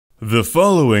The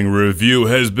following review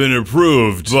has been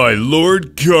approved by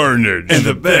Lord Carnage and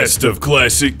the best of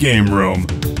Classic Game Room.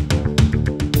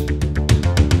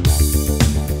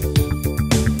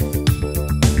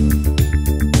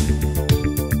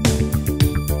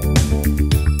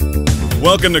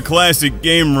 Welcome to Classic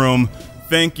Game Room.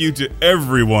 Thank you to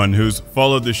everyone who's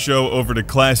followed the show over to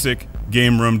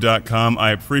ClassicGameRoom.com.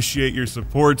 I appreciate your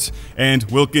support, and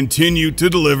we'll continue to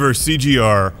deliver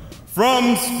CGR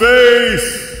from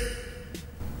space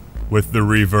with the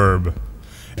reverb.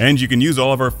 And you can use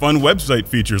all of our fun website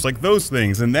features like those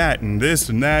things and that and this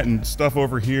and that and stuff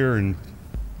over here, and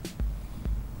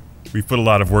we've put a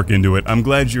lot of work into it. I'm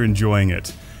glad you're enjoying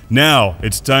it. Now,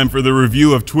 it's time for the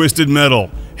review of Twisted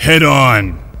Metal. Head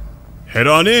on! Head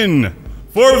on in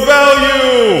for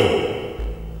value!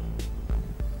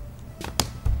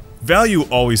 Value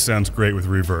always sounds great with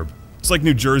reverb. It's like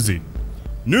New Jersey.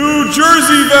 New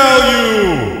Jersey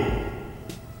value!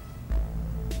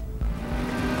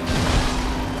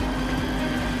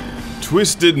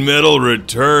 Twisted Metal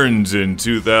returns in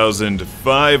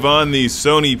 2005 on the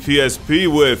Sony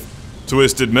PSP with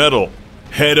Twisted Metal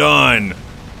Head On,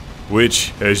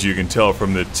 which, as you can tell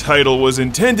from the title, was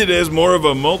intended as more of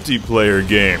a multiplayer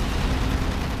game.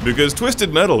 Because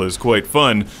Twisted Metal is quite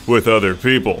fun with other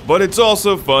people, but it's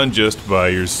also fun just by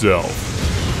yourself.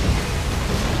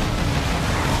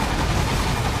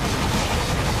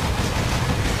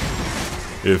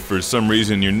 If for some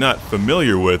reason you're not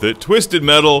familiar with it, Twisted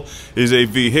Metal is a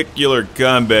vehicular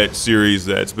combat series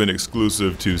that's been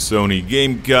exclusive to Sony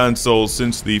game consoles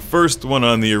since the first one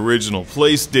on the original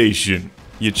PlayStation.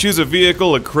 You choose a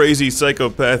vehicle, a crazy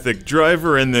psychopathic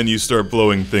driver, and then you start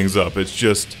blowing things up. It's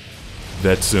just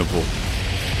that simple.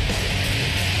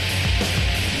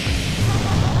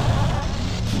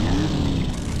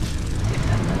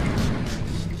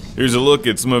 Here's a look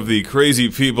at some of the crazy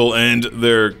people and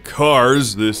their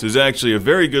cars. This is actually a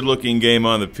very good looking game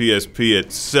on the PSP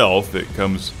itself. It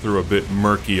comes through a bit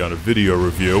murky on a video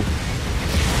review.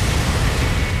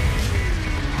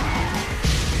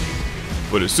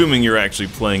 But assuming you're actually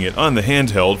playing it on the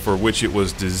handheld for which it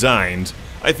was designed,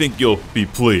 I think you'll be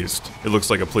pleased. It looks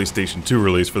like a PlayStation 2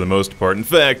 release for the most part. In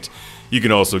fact, you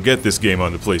can also get this game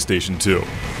on the PlayStation 2.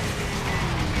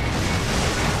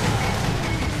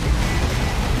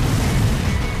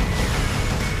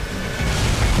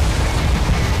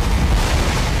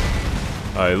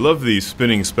 I love the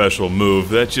spinning special move.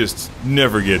 That just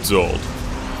never gets old.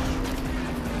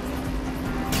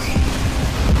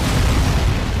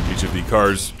 Each of the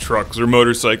cars, trucks, or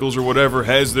motorcycles, or whatever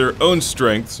has their own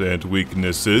strengths and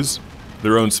weaknesses,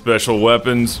 their own special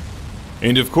weapons,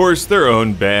 and of course their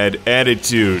own bad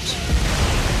attitude.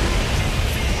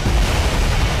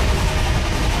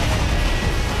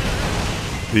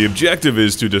 The objective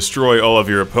is to destroy all of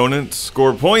your opponents,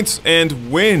 score points, and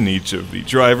win. Each of the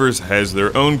drivers has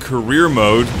their own career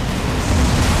mode.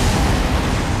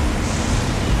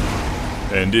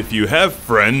 And if you have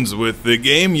friends with the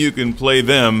game, you can play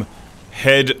them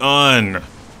head on.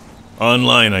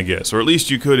 Online, I guess, or at least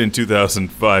you could in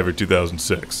 2005 or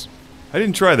 2006. I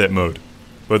didn't try that mode,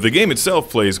 but the game itself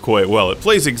plays quite well. It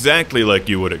plays exactly like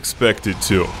you would expect it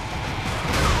to.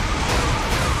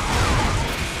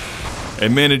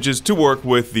 And manages to work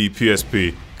with the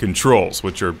PSP controls,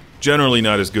 which are generally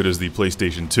not as good as the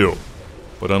PlayStation 2.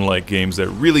 But unlike games that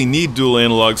really need dual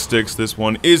analog sticks, this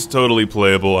one is totally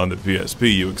playable on the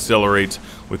PSP. You accelerate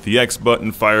with the X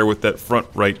button, fire with that front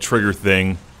right trigger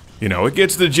thing. You know, it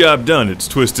gets the job done. It's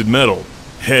Twisted Metal.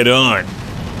 Head on.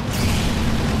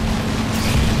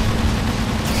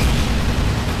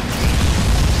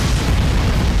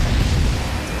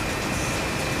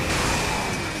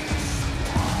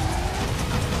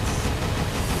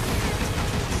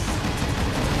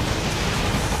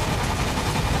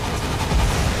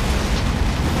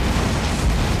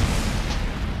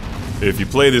 If you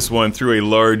play this one through a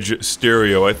large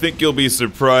stereo, I think you'll be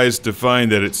surprised to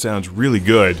find that it sounds really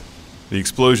good. The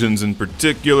explosions in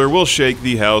particular will shake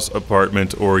the house,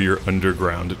 apartment, or your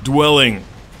underground dwelling.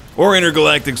 Or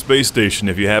intergalactic space station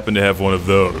if you happen to have one of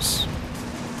those.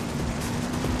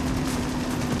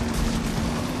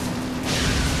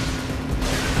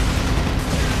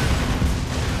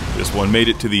 This one made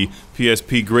it to the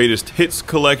PSP Greatest Hits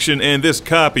collection, and this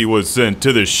copy was sent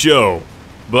to the show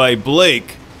by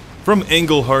Blake from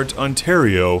Englehart,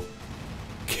 Ontario,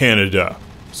 Canada.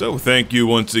 So thank you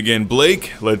once again,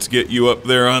 Blake. Let's get you up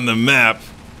there on the map.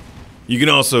 You can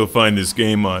also find this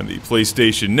game on the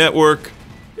PlayStation Network.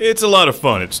 It's a lot of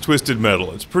fun. It's Twisted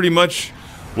Metal. It's pretty much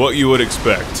what you would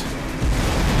expect.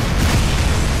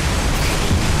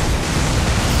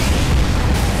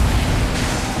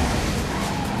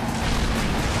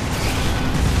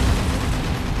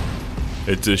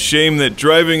 It's a shame that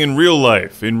driving in real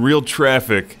life, in real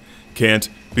traffic, can't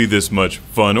be this much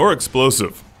fun or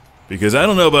explosive. Because I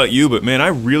don't know about you, but man, I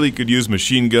really could use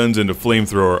machine guns and a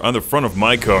flamethrower on the front of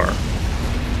my car.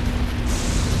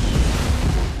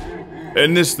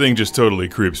 And this thing just totally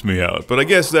creeps me out, but I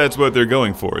guess that's what they're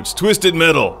going for. It's Twisted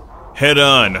Metal. Head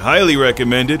On. Highly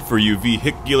recommended for you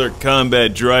vehicular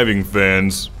combat driving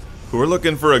fans who are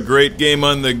looking for a great game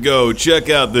on the go. Check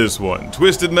out this one.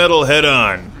 Twisted Metal Head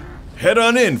On. Head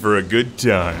on in for a good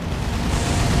time.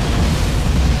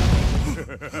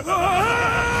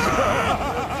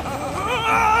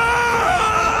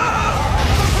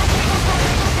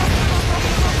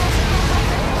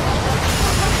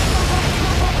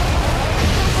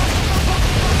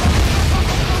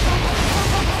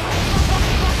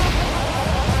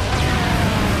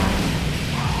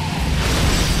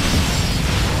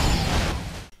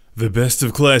 The Best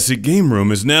of Classic Game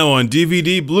Room is now on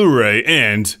DVD, Blu-ray,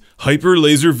 and Hyper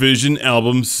Laser Vision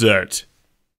album set.